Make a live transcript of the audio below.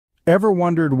Ever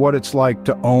wondered what it's like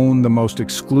to own the most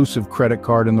exclusive credit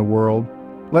card in the world?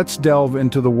 Let's delve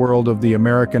into the world of the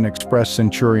American Express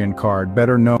Centurion card,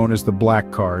 better known as the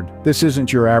Black Card. This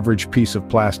isn't your average piece of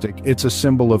plastic. It's a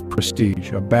symbol of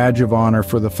prestige, a badge of honor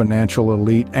for the financial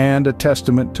elite, and a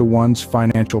testament to one's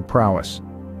financial prowess.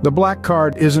 The Black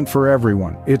Card isn't for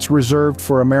everyone. It's reserved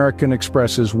for American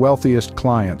Express's wealthiest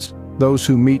clients, those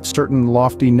who meet certain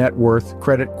lofty net worth,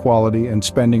 credit quality, and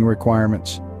spending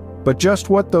requirements. But just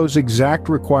what those exact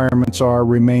requirements are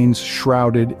remains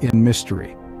shrouded in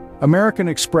mystery. American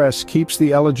Express keeps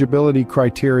the eligibility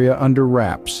criteria under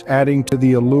wraps, adding to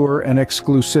the allure and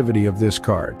exclusivity of this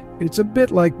card. It's a bit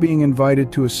like being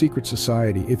invited to a secret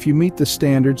society. If you meet the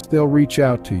standards, they'll reach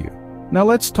out to you. Now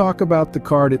let's talk about the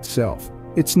card itself.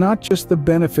 It's not just the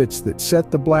benefits that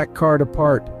set the Black Card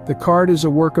apart. The card is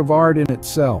a work of art in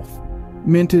itself.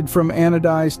 Minted from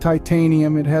anodized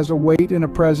titanium, it has a weight and a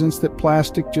presence that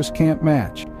plastic just can't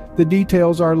match. The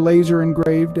details are laser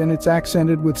engraved and it's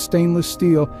accented with stainless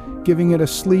steel, giving it a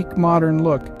sleek, modern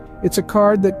look. It's a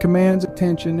card that commands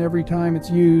attention every time it's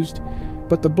used.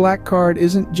 But the Black Card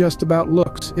isn't just about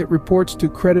looks. It reports to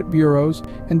credit bureaus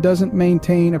and doesn't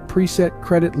maintain a preset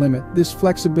credit limit. This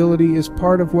flexibility is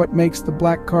part of what makes the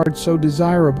Black Card so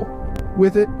desirable.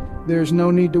 With it, there's no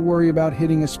need to worry about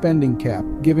hitting a spending cap,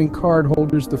 giving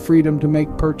cardholders the freedom to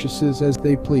make purchases as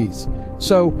they please.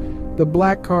 So, the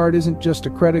Black Card isn't just a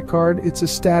credit card, it's a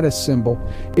status symbol.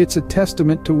 It's a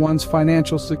testament to one's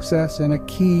financial success and a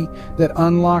key that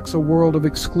unlocks a world of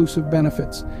exclusive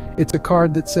benefits. It's a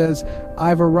card that says,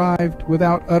 "I've arrived,"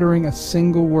 without uttering a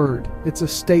single word. It's a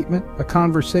statement, a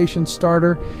conversation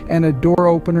starter, and a door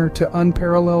opener to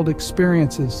unparalleled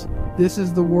experiences. This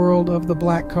is the world of the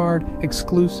Black Card,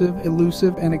 exclusive,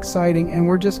 elusive, and exciting, and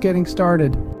we're just getting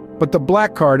started. But the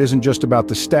Black Card isn't just about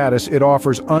the status, it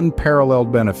offers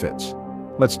unparalleled benefits.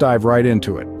 Let's dive right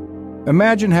into it.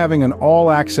 Imagine having an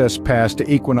all-access pass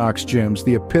to Equinox gyms,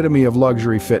 the epitome of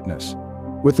luxury fitness.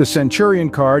 With the Centurion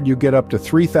card, you get up to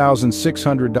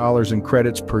 $3,600 in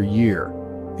credits per year.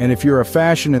 And if you're a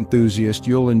fashion enthusiast,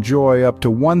 you'll enjoy up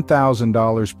to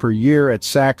 $1,000 per year at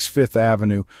Saks Fifth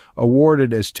Avenue,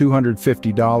 awarded as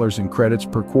 $250 in credits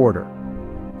per quarter.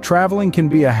 Traveling can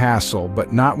be a hassle,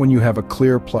 but not when you have a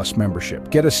Clear Plus membership.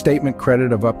 Get a statement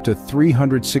credit of up to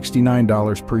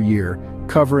 $369 per year,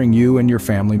 covering you and your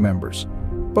family members.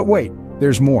 But wait,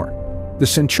 there's more. The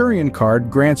Centurion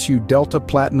card grants you Delta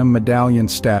Platinum Medallion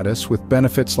status with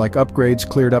benefits like upgrades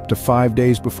cleared up to 5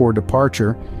 days before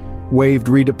departure, waived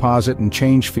redeposit and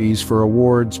change fees for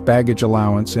awards, baggage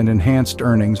allowance, and enhanced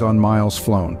earnings on miles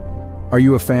flown. Are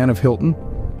you a fan of Hilton?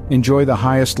 Enjoy the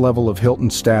highest level of Hilton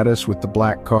status with the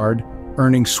Black Card,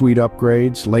 earning suite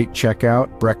upgrades, late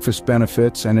checkout, breakfast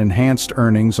benefits, and enhanced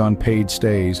earnings on paid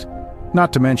stays.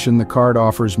 Not to mention the card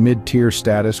offers mid-tier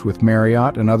status with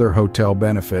Marriott and other hotel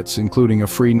benefits, including a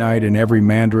free night in every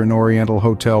Mandarin Oriental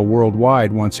hotel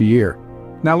worldwide once a year.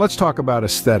 Now let's talk about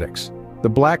aesthetics. The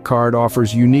Black Card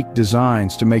offers unique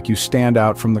designs to make you stand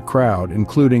out from the crowd,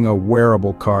 including a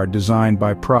wearable card designed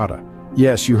by Prada.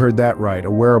 Yes, you heard that right,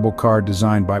 a wearable card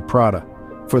designed by Prada.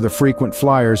 For the frequent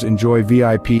flyers, enjoy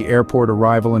VIP airport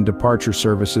arrival and departure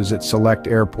services at select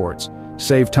airports.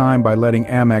 Save time by letting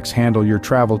Amex handle your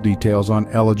travel details on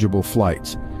eligible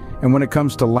flights. And when it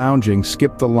comes to lounging,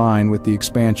 skip the line with the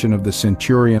expansion of the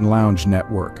Centurion Lounge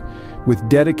network. With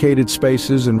dedicated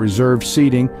spaces and reserved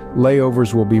seating,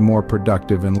 layovers will be more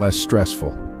productive and less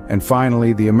stressful. And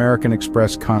finally, the American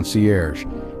Express Concierge.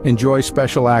 Enjoy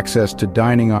special access to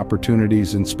dining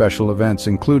opportunities and special events,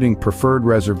 including preferred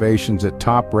reservations at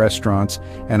top restaurants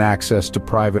and access to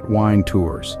private wine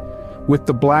tours. With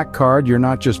the Black Card, you're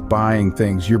not just buying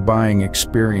things, you're buying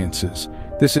experiences.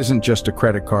 This isn't just a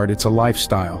credit card, it's a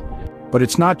lifestyle. But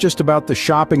it's not just about the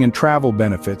shopping and travel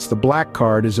benefits. The Black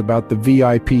Card is about the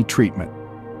VIP treatment.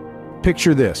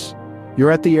 Picture this.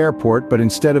 You're at the airport, but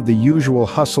instead of the usual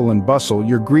hustle and bustle,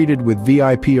 you're greeted with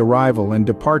VIP arrival and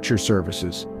departure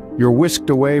services. You're whisked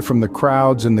away from the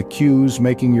crowds and the queues,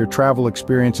 making your travel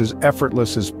experience as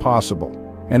effortless as possible.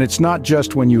 And it's not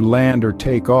just when you land or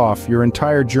take off, your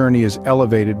entire journey is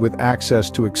elevated with access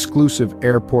to exclusive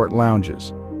airport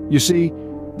lounges. You see,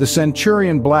 the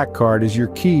Centurion Black Card is your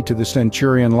key to the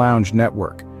Centurion Lounge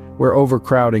network, where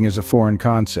overcrowding is a foreign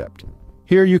concept.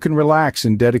 Here you can relax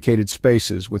in dedicated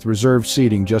spaces with reserved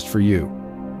seating just for you.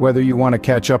 Whether you want to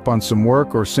catch up on some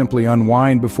work or simply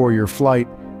unwind before your flight,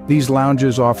 these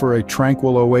lounges offer a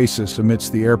tranquil oasis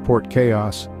amidst the airport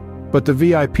chaos. But the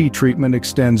VIP treatment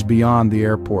extends beyond the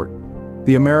airport.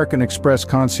 The American Express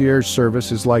Concierge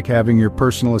service is like having your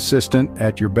personal assistant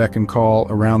at your beck and call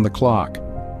around the clock.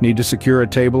 Need to secure a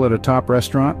table at a top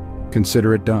restaurant?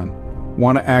 Consider it done.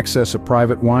 Want to access a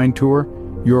private wine tour?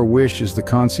 Your wish is the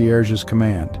concierge's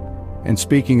command. And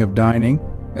speaking of dining,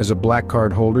 as a Black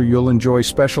Card holder, you'll enjoy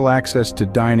special access to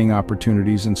dining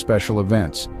opportunities and special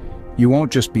events. You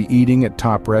won't just be eating at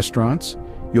top restaurants,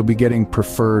 you'll be getting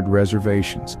preferred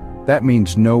reservations. That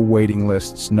means no waiting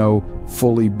lists, no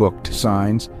fully booked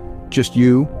signs, just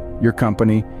you, your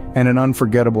company, and an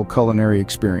unforgettable culinary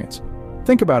experience.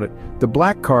 Think about it, the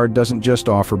Black Card doesn't just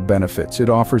offer benefits, it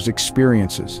offers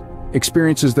experiences.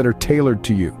 Experiences that are tailored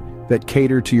to you, that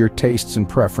cater to your tastes and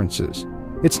preferences.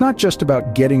 It's not just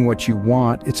about getting what you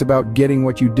want, it's about getting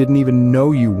what you didn't even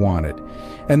know you wanted.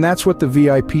 And that's what the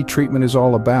VIP treatment is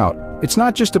all about. It's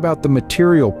not just about the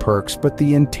material perks, but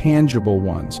the intangible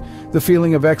ones. The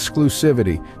feeling of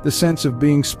exclusivity, the sense of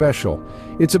being special.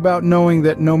 It's about knowing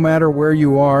that no matter where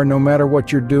you are, no matter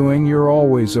what you're doing, you're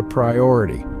always a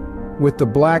priority. With the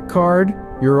Black Card,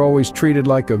 you're always treated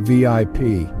like a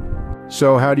VIP.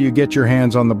 So how do you get your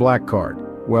hands on the Black Card?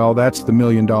 Well, that's the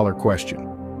million-dollar question.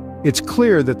 It's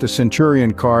clear that the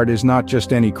Centurion card is not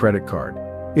just any credit card.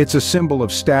 It's a symbol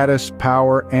of status,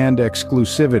 power, and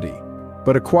exclusivity.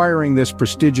 But acquiring this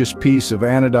prestigious piece of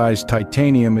anodized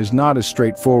titanium is not as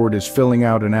straightforward as filling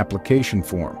out an application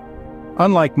form.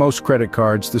 Unlike most credit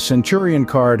cards, the Centurion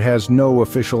card has no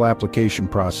official application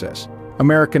process.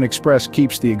 American Express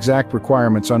keeps the exact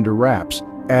requirements under wraps,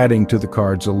 adding to the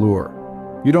card's allure.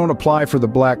 You don't apply for the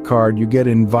Black Card, you get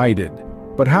invited.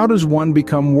 But how does one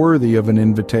become worthy of an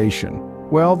invitation?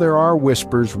 Well, there are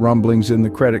whispers, rumblings in the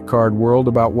credit card world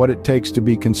about what it takes to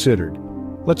be considered.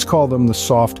 Let's call them the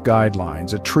soft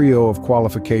guidelines, a trio of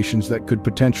qualifications that could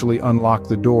potentially unlock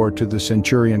the door to the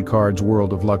Centurion card's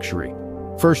world of luxury.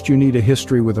 First, you need a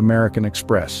history with American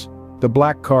Express. The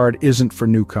Black Card isn't for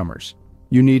newcomers.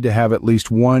 You need to have at least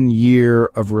 1 year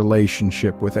of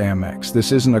relationship with Amex.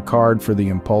 This isn't a card for the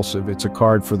impulsive, it's a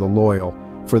card for the loyal,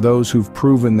 for those who've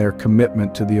proven their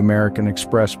commitment to the American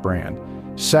Express brand.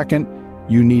 Second,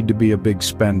 you need to be a big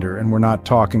spender, and we're not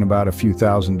talking about a few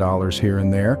 $1,000s here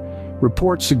and there.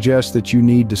 Reports suggest that you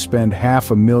need to spend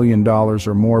 $500,000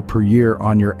 or more per year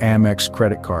on your Amex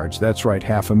credit cards. That's right,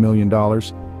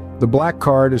 $500,000. The Black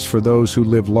Card is for those who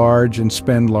live large and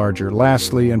spend larger.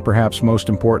 Lastly, and perhaps most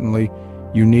importantly,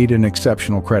 you need an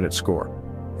exceptional credit score.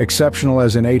 Exceptional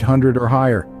as in 800 or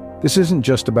higher. This isn't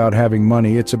just about having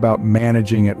money, it's about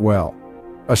managing it well.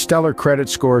 A stellar credit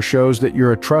score shows that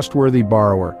you're a trustworthy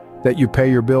borrower, that you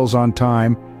pay your bills on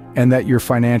time, and that you're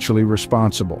financially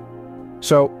responsible.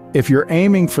 So, if you're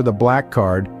aiming for the Black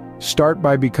Card, start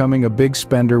by becoming a big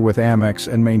spender with Amex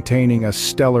and maintaining a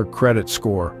stellar credit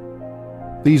score.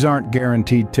 These aren't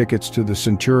guaranteed tickets to the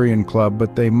Centurion Club,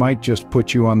 but they might just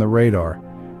put you on the radar.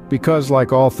 Because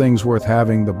like all things worth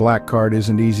having, the Black Card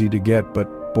isn't easy to get,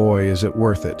 but boy, is it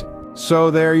worth it.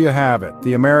 So there you have it,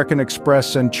 the American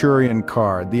Express Centurion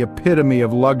card, the epitome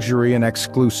of luxury and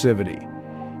exclusivity.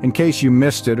 In case you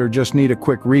missed it or just need a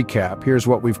quick recap, here's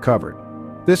what we've covered.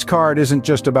 This card isn't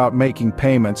just about making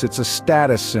payments, it's a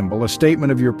status symbol, a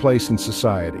statement of your place in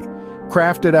society.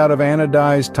 Crafted out of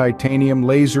anodized titanium,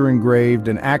 laser engraved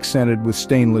and accented with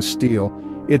stainless steel,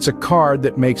 it's a card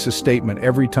that makes a statement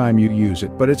every time you use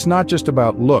it. But it's not just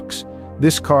about looks.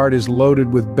 This card is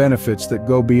loaded with benefits that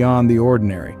go beyond the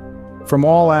ordinary. From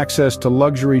all access to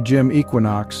luxury gym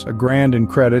Equinox, a grand in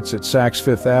credits at Saks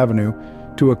Fifth Avenue,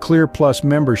 to a Clear Plus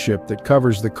membership that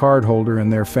covers the cardholder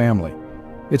and their family.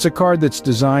 It's a card that's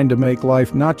designed to make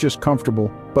life not just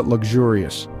comfortable, but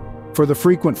luxurious. For the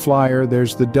frequent flyer,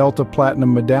 there's the Delta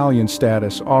Platinum Medallion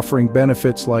status, offering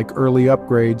benefits like early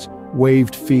upgrades,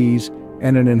 waived fees,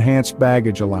 and an enhanced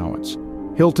baggage allowance.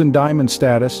 Hilton Diamond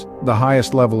status, the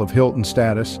highest level of Hilton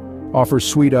status, offers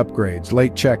suite upgrades,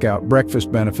 late checkout,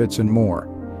 breakfast benefits, and more.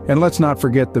 And let's not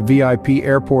forget the VIP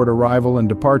airport arrival and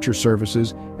departure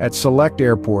services at select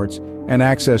airports and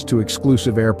access to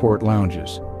exclusive airport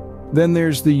lounges. Then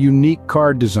there's the unique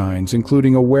card designs,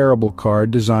 including a wearable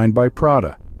card designed by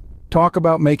Prada. Talk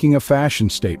about making a fashion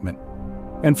statement.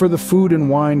 And for the food and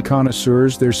wine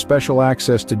connoisseurs, there's special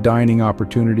access to dining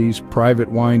opportunities, private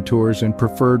wine tours, and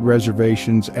preferred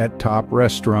reservations at top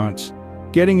restaurants.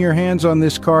 Getting your hands on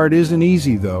this card isn't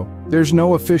easy though. There's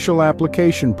no official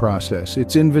application process,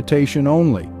 it's invitation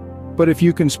only. But if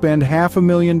you can spend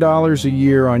 $500,000 a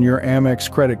year on your Amex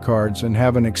credit cards and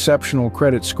have an exceptional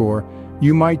credit score,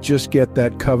 you might just get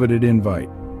that coveted invite.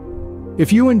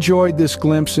 If you enjoyed this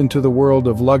glimpse into the world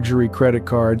of luxury credit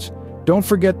cards, don't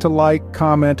forget to like,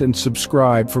 comment, and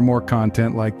subscribe for more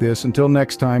content like this. Until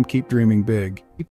next time, keep dreaming big.